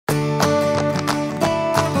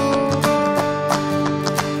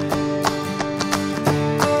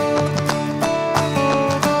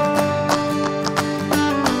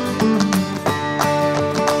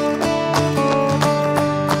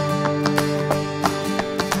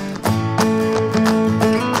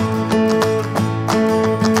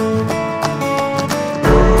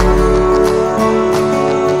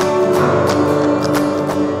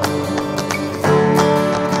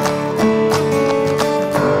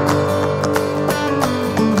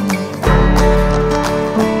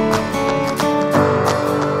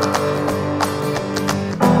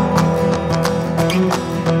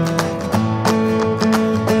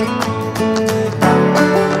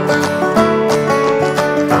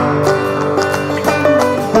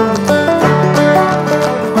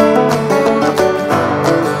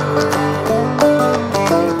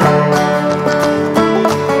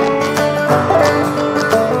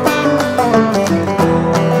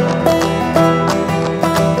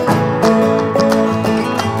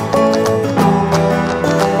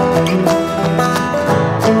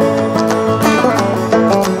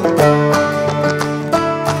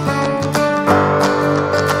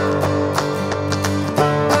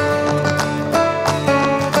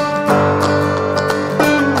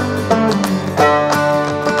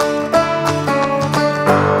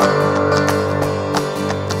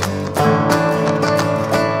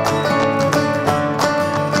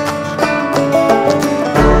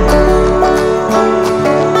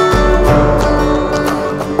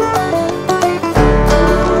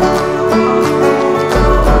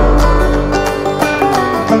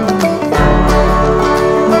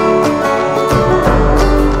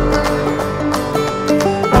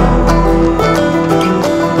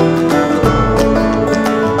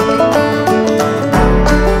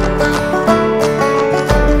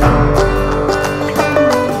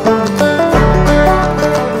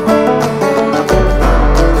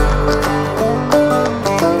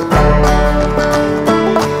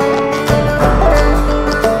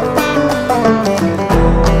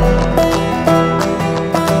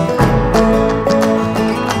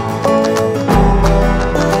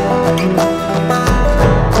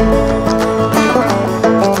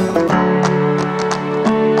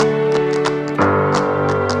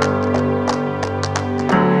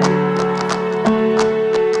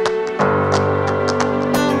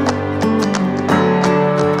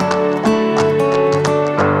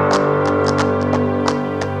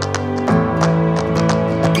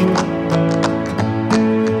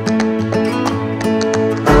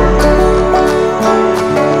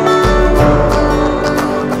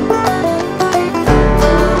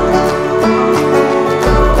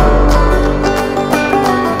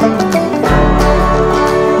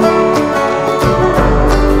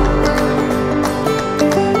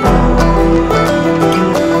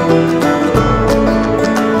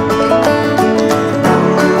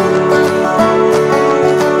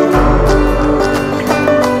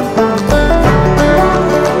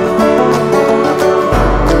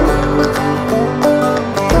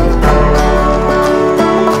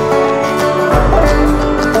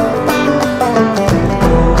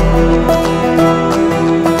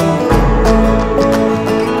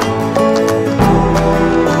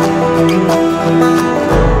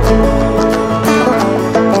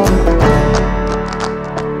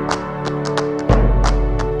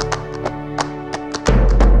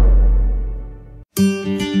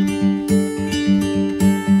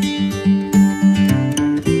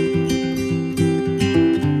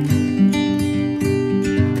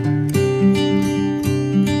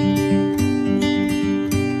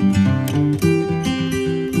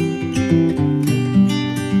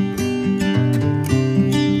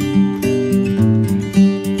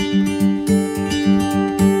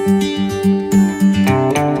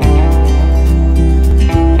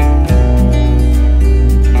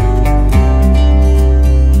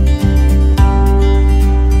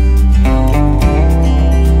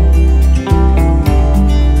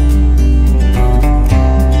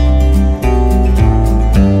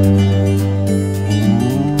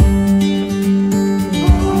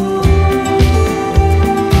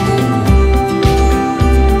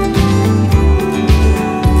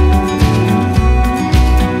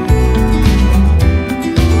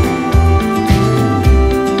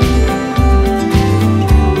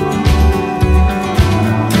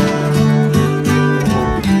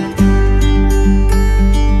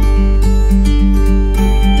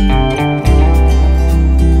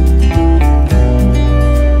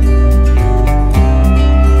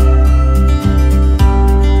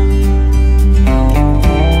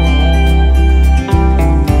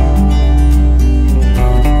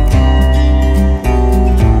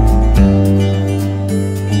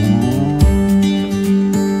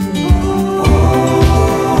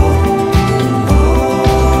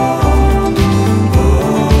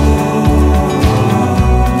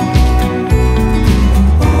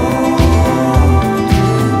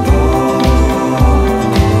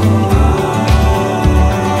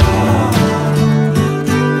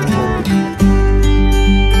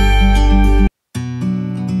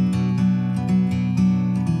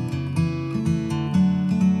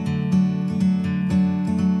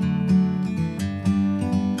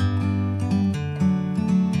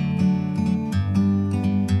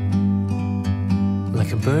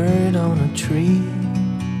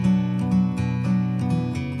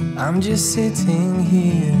I'm just sitting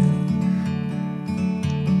here,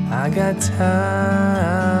 I got time.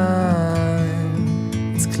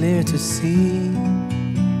 It's clear to see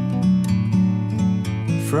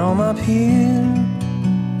from up here,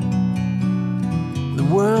 the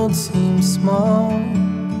world seems small.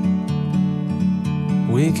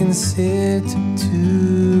 We can sit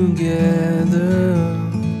together,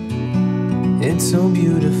 it's so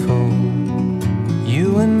beautiful,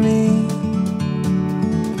 you and me.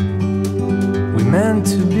 We meant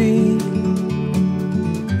to be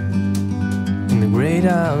in the great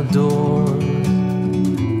outdoors,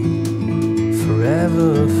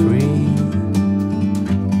 forever free.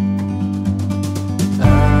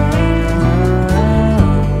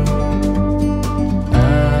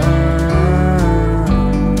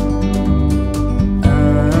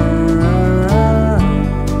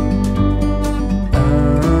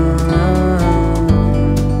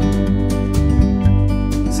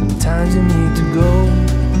 Sometimes you need to go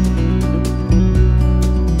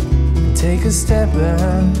and take a step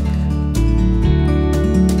back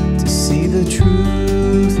to see the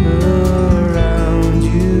truth around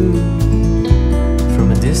you.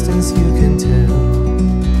 From a distance you can tell.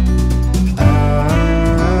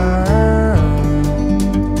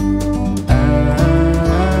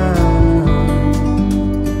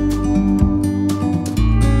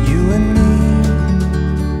 You and me,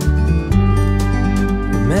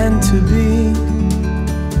 meant to be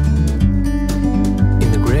in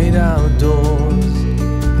the great outdoors,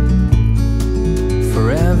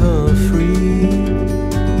 forever free.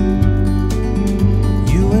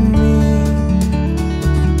 You and me,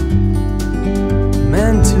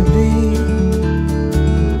 meant to be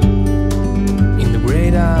in the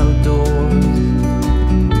great outdoors,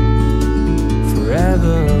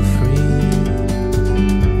 forever free.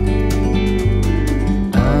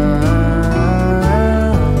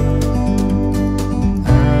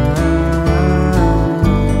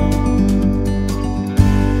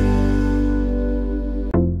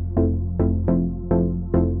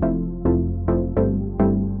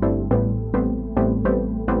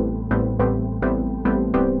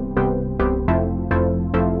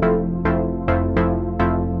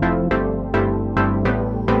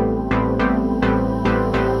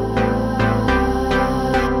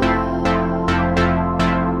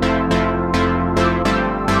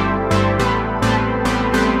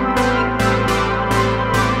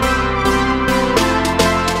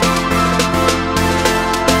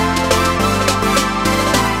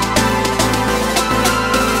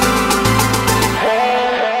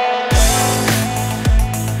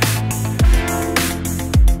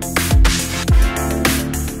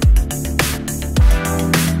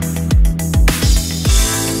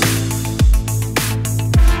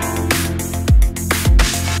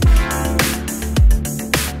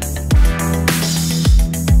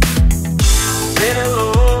 Been a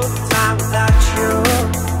long time without you,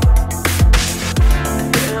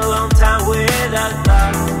 been a long time without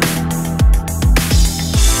love.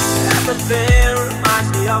 Everything reminds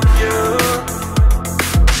me of you,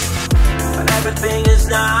 but everything is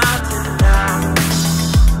not enough.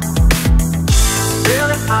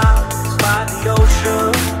 Feeling out by the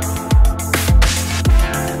ocean,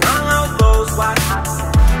 among all those white hot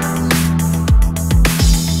sands,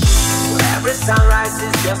 where every sunrise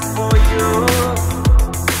is just for you.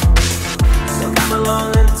 So come along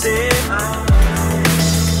and take my hand.